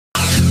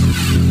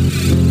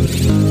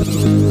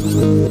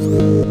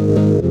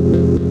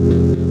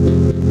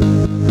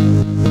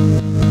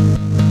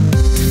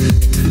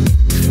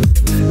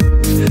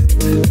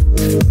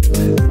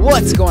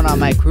What's going on,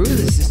 my crew?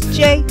 This is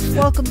Jay.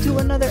 Welcome to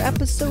another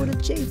episode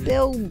of Jay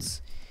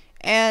Builds.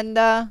 And,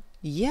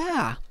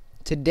 yeah,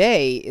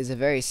 today is a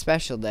very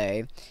special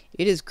day.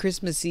 It is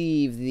Christmas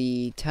Eve,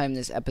 the time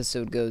this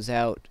episode goes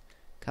out.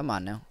 Come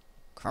on now.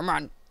 Come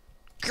on.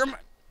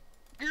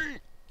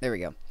 There we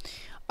go.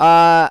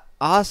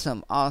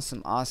 Awesome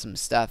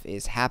stuff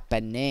is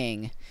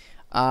happening.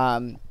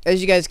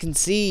 As you guys can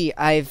see,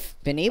 I've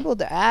been able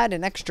to add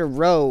an extra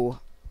row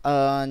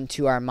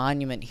onto our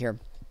monument here.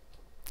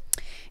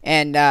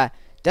 And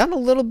done a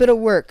little bit of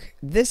work.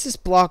 This is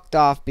blocked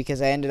off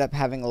because I ended up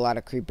having a lot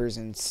of creepers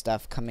and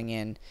stuff coming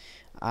in.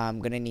 I'm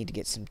gonna need to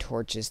get some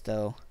torches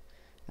though.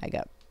 I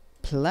got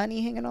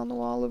plenty hanging on the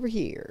wall over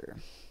here.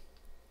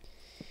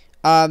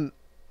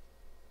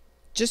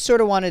 Just sort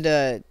of wanted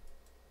to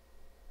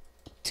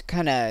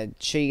kind of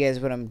show you guys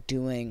what I'm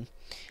doing.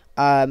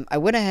 I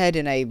went ahead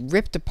and I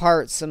ripped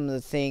apart some of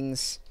the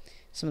things,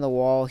 some of the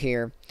wall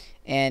here,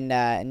 and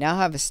now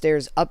have the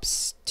stairs up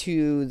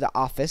to the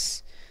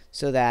office,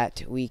 so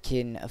that we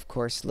can, of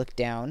course, look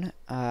down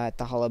at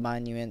the Hollow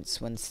Monuments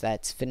once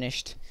that's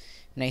finished,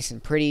 nice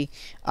and pretty.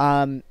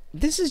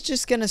 This is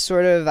just gonna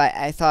sort of,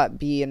 I thought,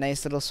 be a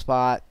nice little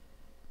spot,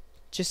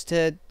 just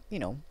to, you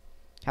know,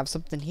 have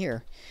something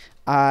here.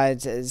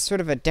 It's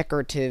sort of a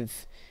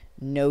decorative,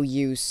 no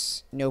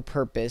use, no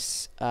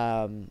purpose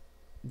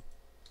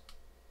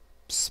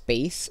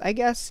space, I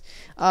guess.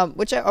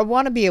 Which I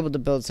want to be able to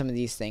build some of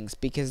these things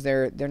because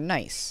they're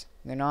nice.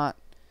 They don't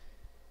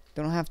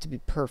have to be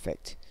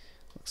perfect.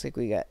 Looks like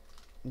we got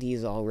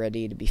these all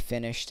ready to be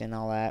finished and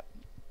all that.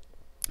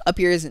 Up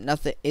here isn't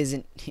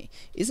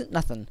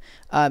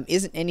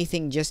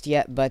anything just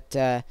yet, but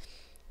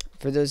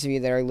for those of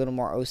you that are a little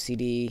more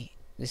OCD,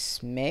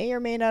 this may or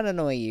may not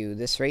annoy you.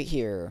 This right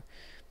here,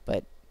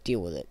 but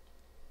deal with it.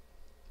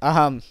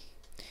 I'd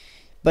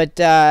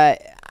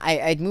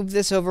move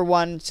this over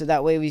one, so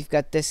that way we've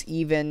got this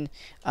even,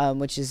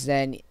 which is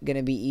then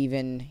gonna be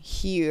even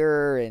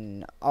here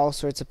and all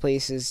sorts of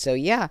places. So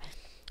yeah,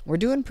 we're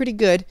doing pretty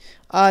good.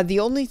 The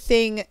only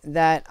thing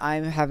that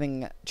I'm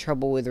having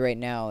trouble with right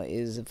now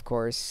is, of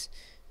course,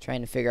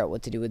 trying to figure out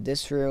what to do with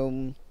this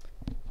room,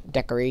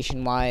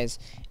 decoration-wise,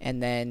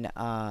 and then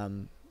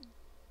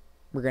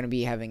we're going to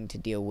be having to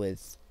deal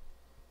with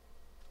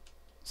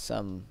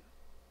some...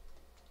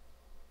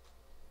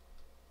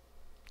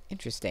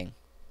 Interesting.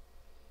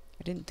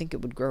 I didn't think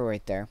it would grow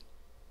right there.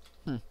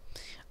 And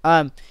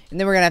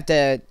then we're going to have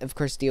to, of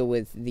course, deal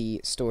with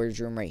the storage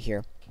room right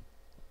here.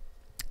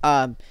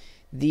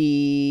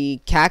 The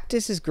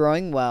cactus is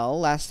growing well.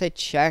 Last I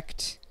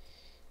checked,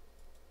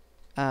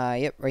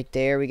 yep, right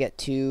there we got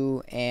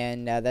 2,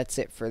 and that's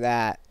it for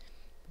that.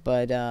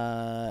 But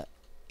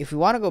if we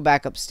want to go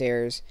back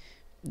upstairs,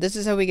 this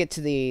is how we get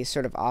to the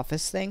sort of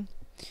office thing.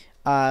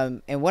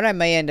 And what I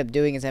may end up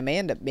doing is I may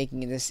end up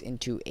making this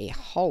into a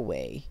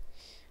hallway,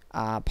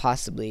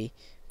 possibly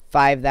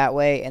 5 that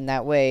way, and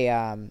that way,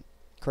 of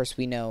course,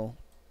 we know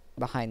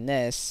behind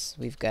this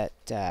we've got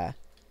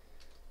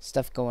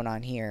stuff going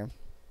on here.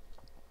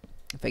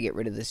 If I get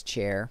rid of this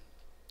chair,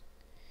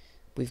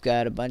 we've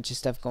got a bunch of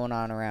stuff going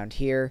on around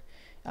here,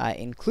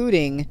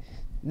 including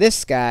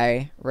this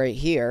guy right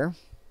here.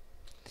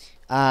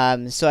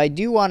 So I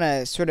do want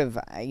to sort of,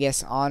 I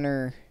guess,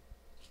 honor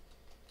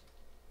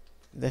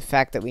the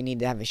fact that we need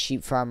to have a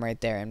sheep farm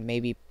right there, and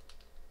maybe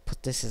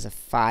put this as a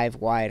 5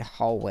 wide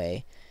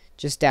hallway,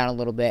 just down a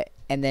little bit,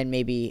 and then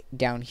maybe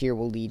down here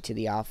will lead to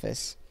the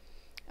office,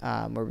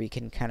 where we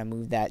can kind of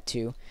move that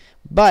too.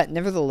 But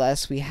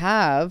nevertheless, we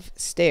have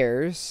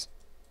stairs.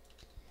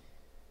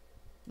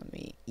 Let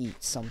me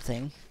eat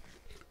something.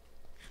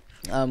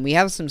 We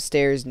have some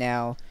stairs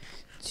now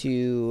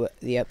to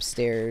the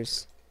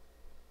upstairs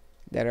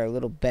that are a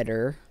little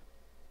better.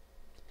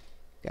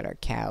 Got our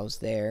cows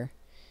there.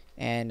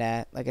 And,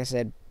 like I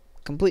said,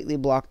 completely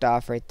blocked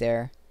off right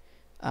there.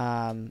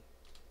 And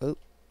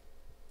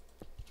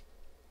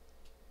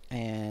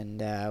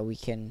we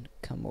can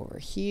come over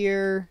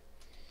here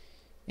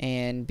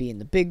and be in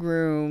the big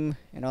room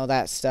and all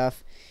that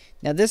stuff.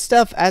 Now, this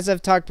stuff, as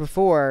I've talked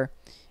before,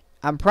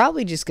 I'm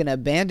probably just going to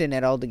abandon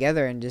it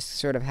altogether and just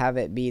sort of have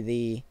it be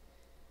the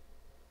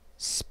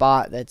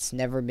spot that's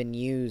never been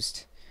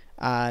used.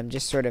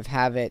 Just sort of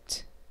have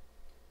it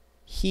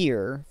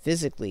here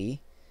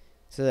physically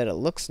so that it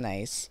looks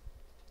nice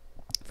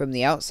from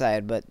the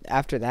outside. But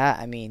after that,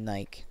 I mean,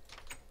 like,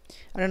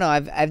 I don't know.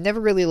 I've never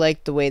really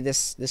liked the way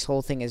this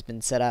whole thing has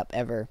been set up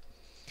ever.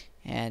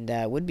 And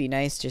it would be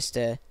nice just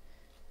to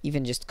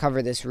even just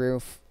cover this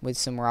roof with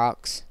some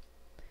rocks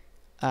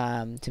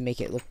to make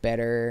it look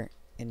better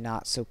and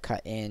not so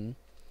cut in,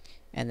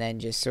 and then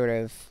just sort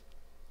of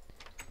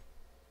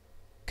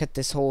cut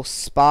this whole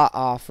spot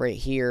off right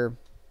here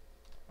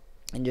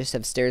and just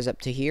have stairs up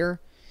to here,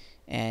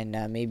 and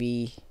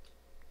maybe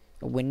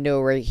a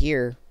window right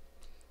here,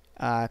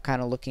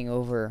 kind of looking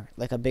over,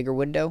 like a bigger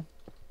window,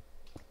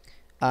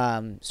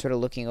 sort of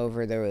looking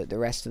over the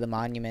rest of the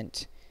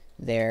monument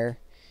there,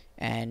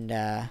 and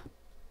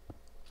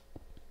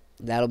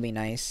that'll be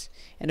nice.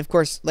 And of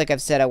course, like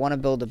I've said, I want to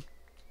build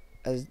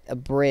a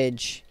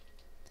bridge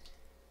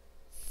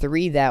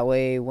 3 that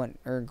way,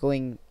 or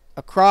going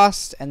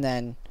across, and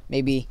then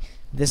maybe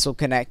this will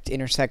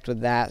intersect with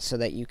that, so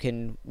that you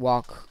can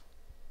walk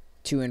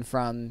to and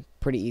from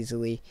pretty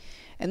easily.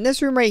 And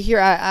this room right here,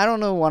 I don't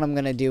know what I'm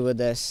gonna do with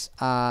this,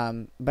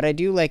 but I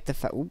do like the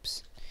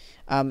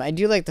I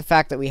do like the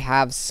fact that we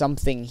have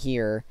something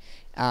here.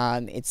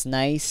 It's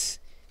nice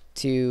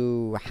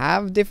to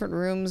have different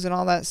rooms and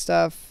all that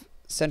stuff,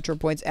 central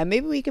points, and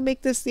maybe we can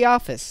make this the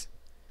office.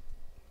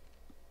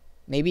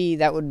 Maybe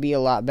that would be a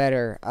lot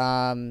better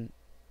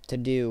to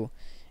do.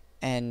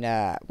 And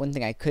one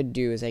thing I could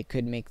do is I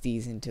could make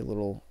these into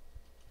little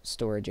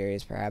storage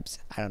areas, perhaps.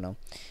 I don't know.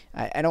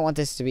 I don't want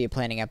this to be a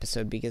planning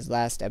episode, because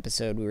last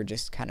episode we were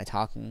just kind of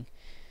talking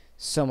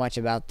so much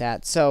about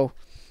that. So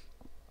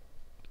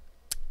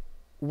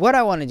what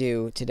I want to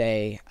do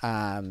today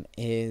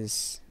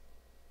is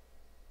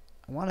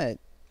I want to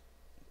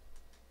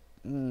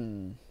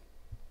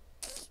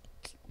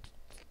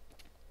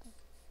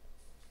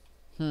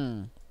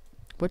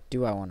what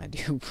do I want to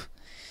do?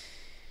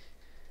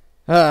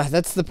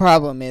 That's the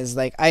problem, is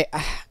like I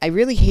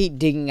really hate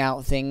digging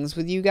out things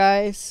with you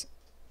guys.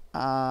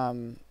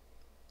 So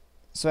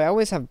I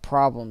always have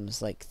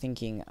problems like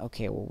thinking,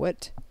 okay, well,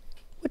 what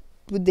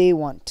would they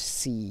want to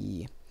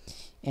see?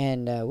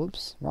 And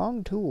whoops,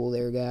 wrong tool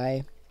there,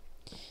 guy.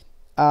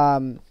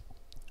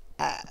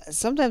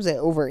 Sometimes I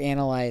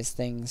overanalyze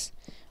things,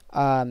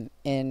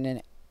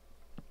 and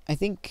I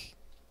think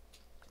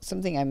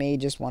something I may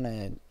just want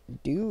to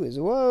do is,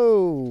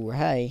 whoa,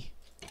 hey,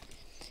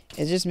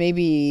 is just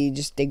maybe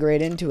just dig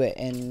right into it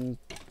and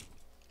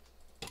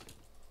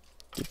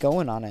get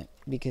going on it,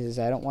 because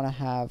I don't want to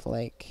have,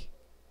 like,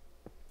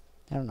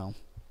 I don't know,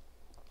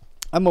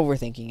 I'm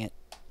overthinking it,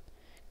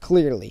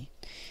 clearly.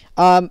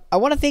 I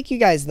want to thank you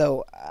guys,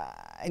 though.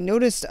 I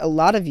noticed a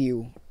lot of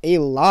you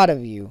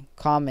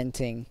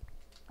commenting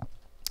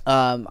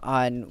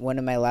on one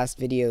of my last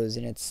videos,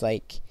 and it's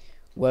like,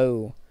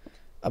 whoa,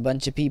 a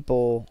bunch of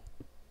people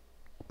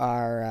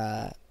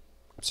are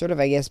sort of,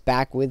 I guess,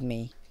 back with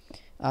me,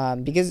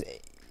 because,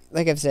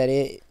 like I've said,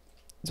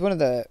 it's one of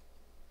the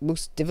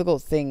most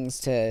difficult things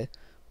to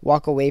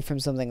walk away from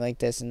something like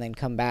this and then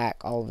come back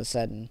all of a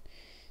sudden.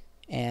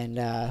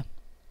 And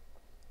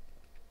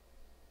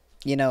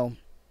you know,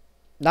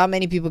 not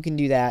many people can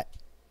do that.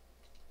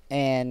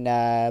 And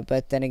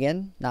but then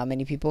again, not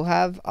many people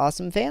have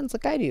awesome fans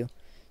like I do.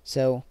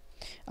 So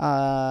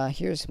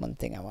here's one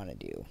thing I want to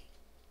do.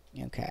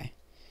 Okay,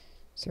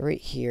 so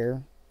right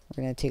here,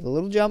 we're gonna take a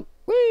little jump.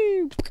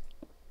 Woo!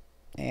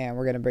 And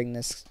we're gonna bring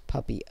this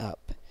puppy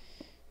up,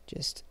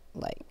 just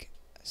like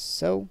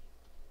so.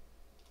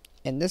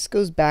 And this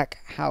goes back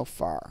how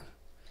far?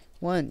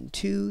 1,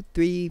 2,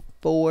 3,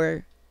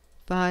 4,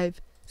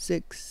 5,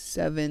 6,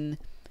 7,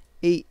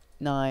 8,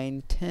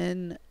 9,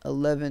 10,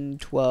 11,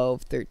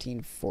 12,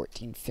 13,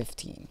 14,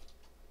 15.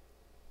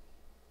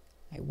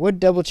 I would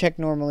double check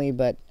normally,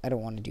 but I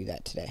don't want to do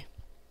that today.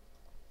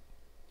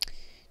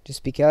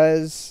 Just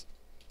because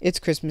it's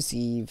Christmas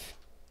Eve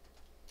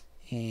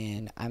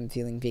and I'm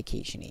feeling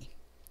vacation-y.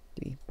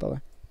 3,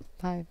 4,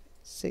 5,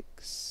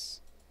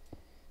 6,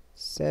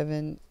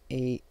 7,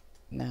 8,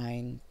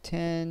 9,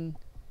 10.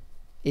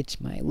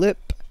 Itch my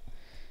lip.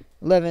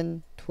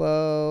 11,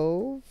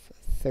 12,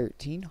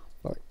 13,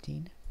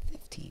 14,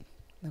 15.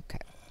 Okay.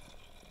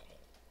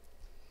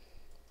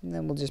 And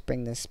then we'll just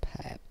bring this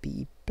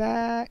puppy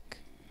back.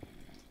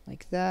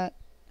 Like that.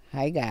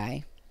 Hi,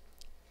 guy.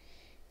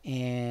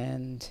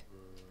 And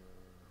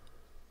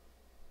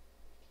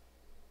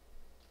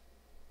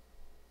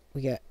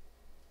we got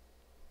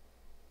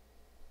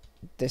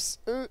this.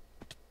 Oh,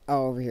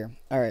 over here.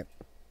 Alright.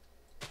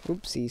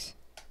 Oopsies.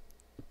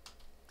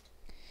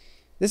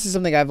 This is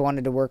something I've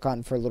wanted to work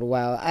on for a little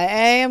while. I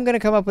am going to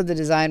come up with the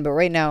design, but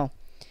right now,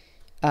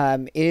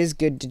 it is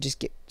good to just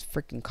get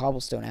freaking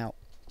cobblestone out.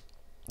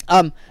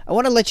 I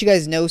want to let you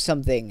guys know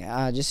something,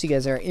 just so you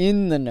guys are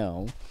in the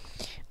know.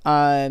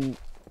 I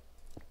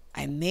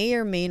may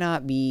or may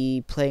not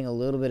be playing a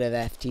little bit of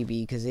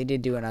FTB, because they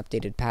did do an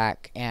updated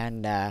pack,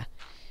 and a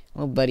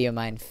little buddy of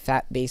mine,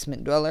 Fat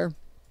Basement Dweller,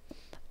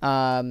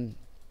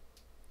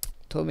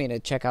 told me to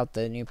check out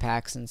the new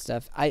packs and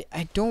stuff. I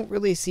don't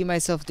really see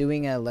myself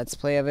doing a let's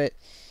play of it,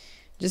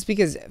 just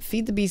because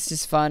Feed the Beast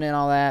is fun and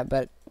all that,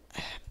 but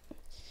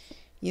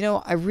you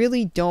know, I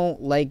really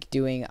don't like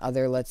doing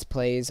other let's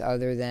plays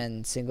other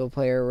than single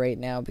player right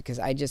now, because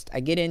I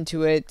get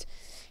into it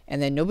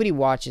and then nobody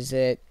watches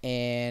it,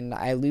 and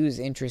I lose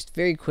interest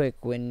very quick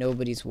when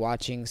nobody's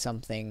watching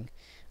something,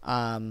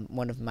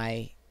 one of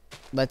my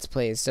let's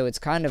plays. So it's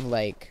kind of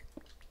like,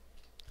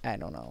 I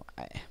don't know,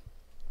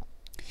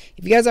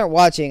 if you guys aren't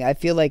watching, I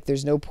feel like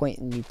there's no point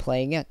in me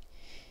playing it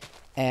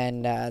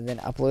and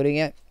then uploading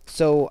it.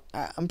 So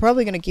I'm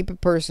probably going to keep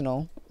it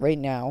personal right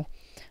now,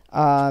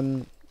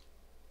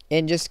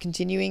 and just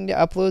continuing to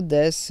upload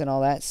this and all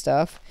that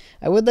stuff.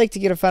 I would like to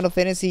get a Final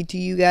Fantasy to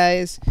you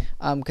guys,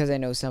 because I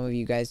know some of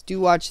you guys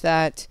do watch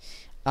that.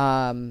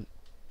 But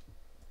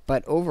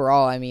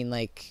overall, I mean,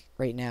 like,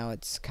 right now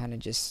it's kind of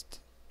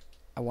just,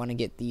 I want to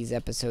get these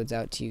episodes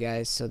out to you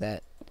guys so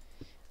that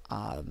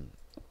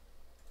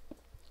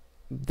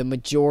the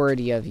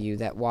majority of you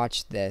that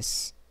watch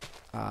this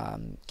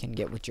can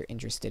get what you're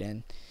interested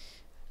in.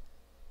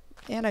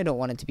 And I don't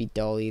want it to be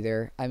dull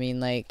either. I mean,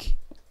 like,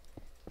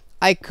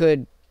 I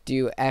could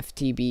do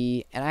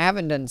FTB, and I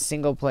haven't done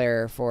single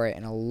player for it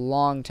in a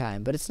long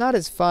time, but it's not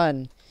as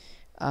fun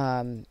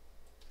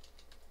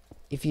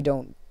if you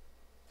don't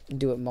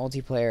do it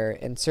multiplayer,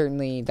 and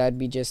certainly that'd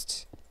be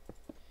just,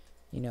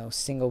 you know,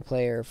 single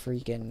player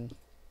freaking,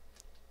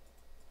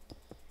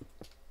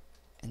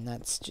 and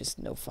that's just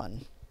no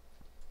fun.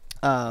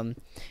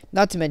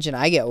 Not to mention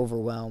I get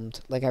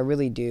overwhelmed, like I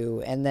really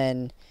do. And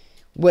then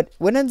what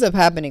ends up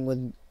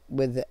happening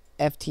with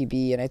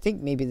FTB, and I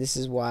think maybe this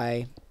is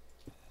why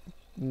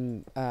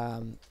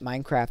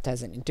Minecraft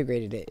hasn't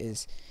integrated it,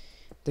 is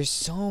there's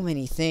so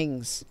many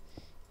things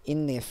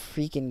in the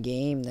freaking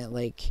game that,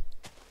 like,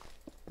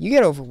 you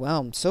get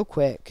overwhelmed so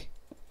quick.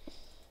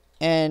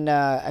 And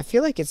I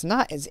feel like it's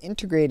not as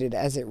integrated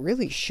as it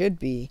really should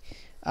be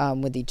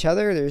with each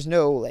other. There's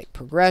no, like,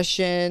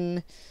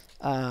 progression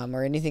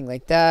or anything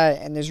like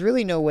that. And there's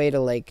really no way to,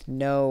 like,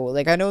 know.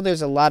 Like, I know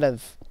there's a lot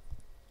of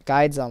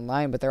guides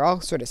online, but they're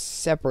all sort of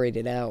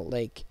separated out.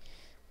 Like,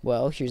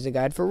 well, here's a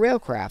guide for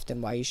railcraft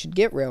and why you should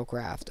get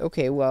railcraft.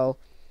 Okay, well,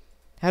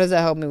 how does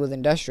that help me with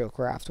industrial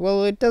craft?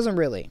 Well, it doesn't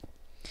really.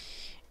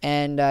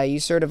 And you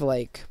sort of,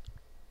 like,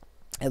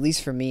 at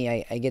least for me,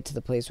 I get to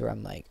the place where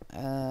I'm like,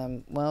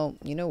 well,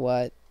 you know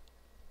what?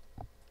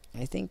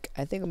 I think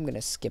I'm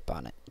gonna skip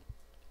on it,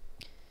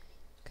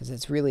 because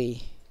it's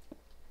really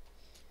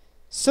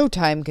so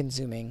time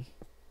consuming.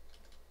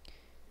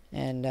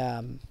 And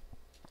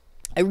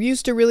I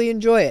used to really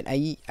enjoy it.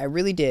 I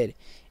really did.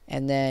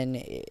 And then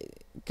it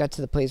got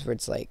to the place where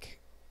it's like,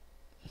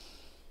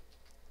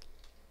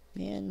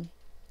 man,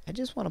 I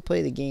just want to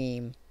play the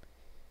game.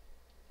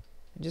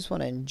 I just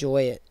want to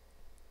enjoy it.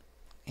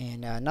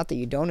 And not that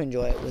you don't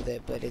enjoy it with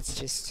it, but it's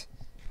just,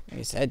 like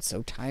I said,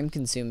 so time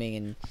consuming.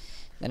 And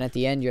then at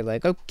the end you're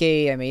like,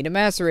 okay, I made a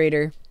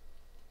macerator.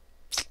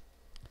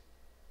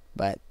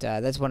 But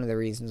that's one of the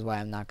reasons why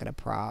I'm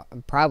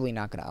probably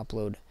not gonna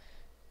upload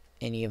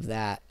any of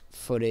that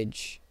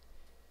footage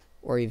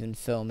or even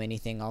film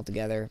anything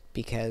altogether,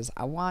 because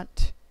I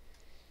want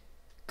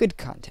good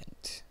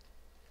content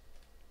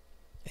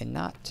and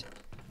not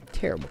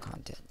terrible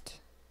content.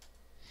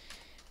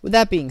 With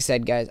that being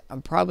said, guys,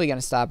 I'm probably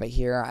gonna stop it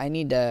here. I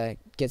need to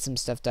get some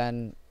stuff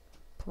done.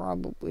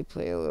 Probably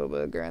play a little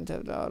bit of Grand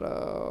Theft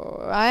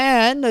Auto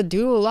and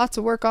do lots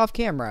of work off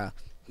camera.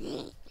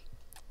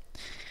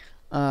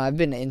 I've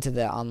been into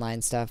the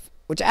online stuff,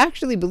 which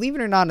actually, believe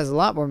it or not, is a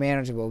lot more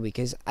manageable,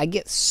 because I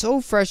get so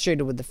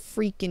frustrated with the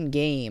freaking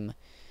game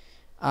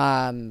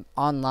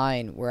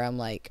online, where I'm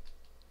like,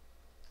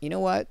 you know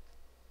what?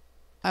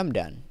 I'm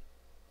done.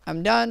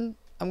 I'm done.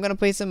 I'm gonna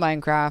play some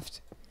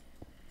Minecraft.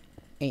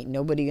 Ain't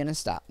nobody gonna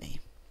stop me.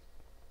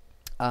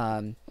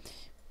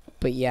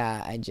 But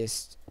yeah,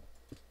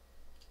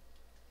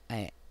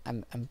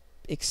 I'm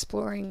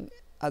exploring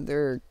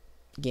other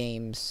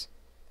games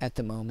at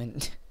the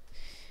moment.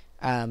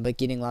 But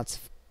getting lots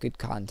of good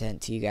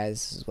content to you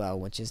guys as well,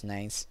 which is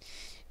nice,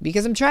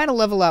 because I'm trying to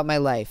level out my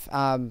life.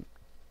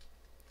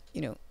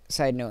 You know,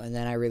 side note, and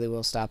then I really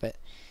will stop it.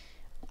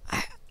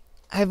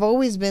 I've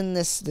always been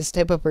this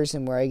type of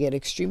person where I get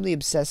extremely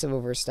obsessive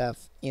over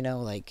stuff. You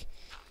know, like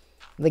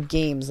the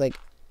games. Like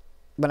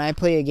when I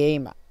play a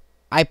game,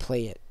 I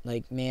play it.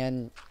 Like,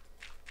 man,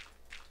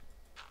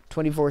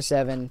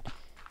 24/7.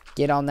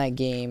 Get on that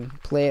game,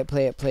 play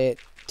it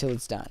till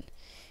it's done.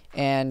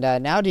 And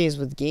nowadays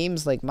with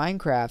games like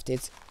Minecraft,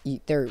 it's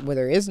where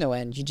there is no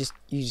end. You just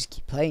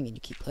keep playing, and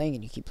you keep playing,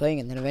 and you keep playing,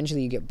 and then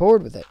eventually you get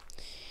bored with it.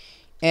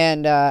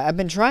 And I've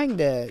been trying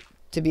to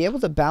be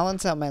able to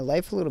balance out my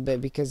life a little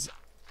bit, because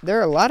there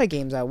are a lot of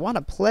games I want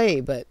to play,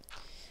 but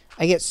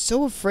I get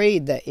so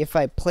afraid that if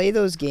I play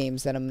those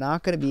games, that I'm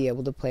not going to be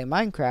able to play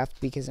Minecraft,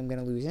 because I'm going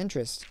to lose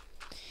interest.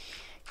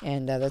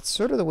 And that's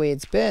sort of the way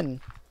it's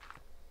been.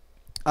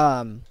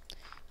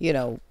 You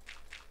know,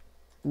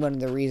 one of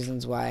the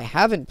reasons why I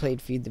haven't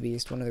played Feed the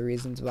Beast, one of the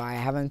reasons why I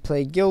haven't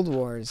played Guild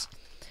Wars,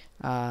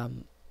 or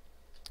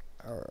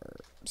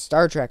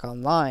Star Trek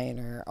Online,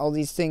 or all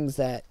these things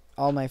that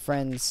all my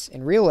friends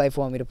in real life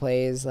want me to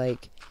play, is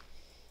like,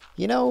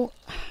 you know,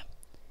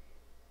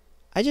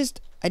 I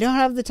don't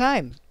have the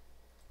time.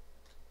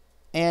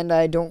 And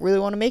I don't really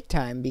want to make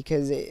time,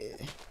 because you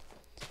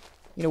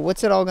know,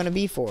 what's it all going to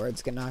be for?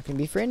 It's not going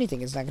to be for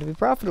anything. It's not going to be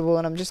profitable,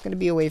 and I'm just going to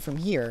be away from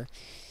here.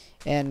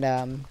 And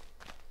I'm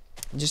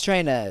just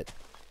trying to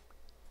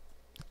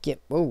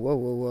get...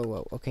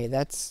 Whoa. Okay,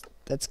 that's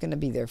going to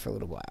be there for a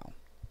little while.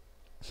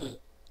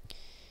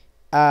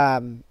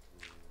 And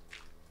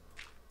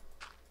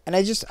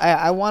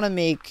I want to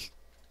make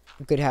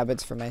good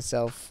habits for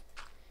myself,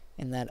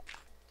 and that,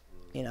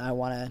 you know, I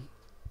want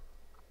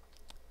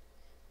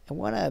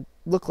to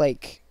look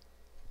like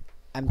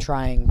I'm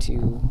trying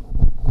to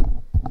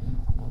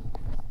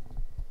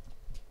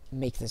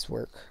make this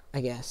work,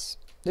 I guess.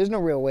 There's no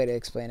real way to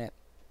explain it.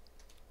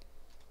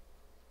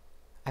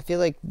 I feel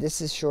like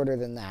this is shorter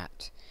than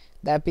that.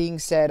 That being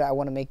said, I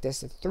want to make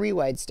this a 3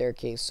 wide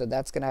staircase, so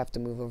that's going to have to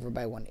move over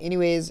by 1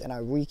 anyways, and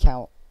I'll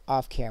recount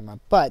off camera.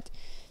 But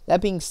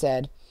that being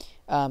said,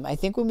 I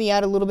think when we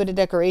add a little bit of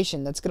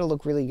decoration, that's going to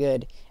look really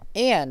good.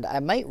 And I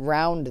might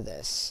round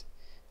this.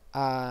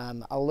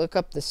 I'll look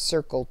up the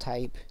circle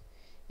type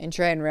and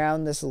try and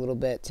round this a little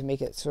bit to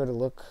make it sort of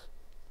look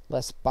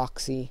less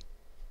boxy,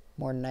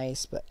 more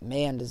nice. But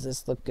man, does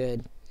this look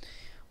good.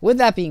 With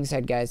that being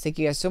said, guys, thank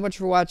you guys so much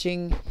for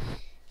watching,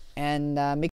 and make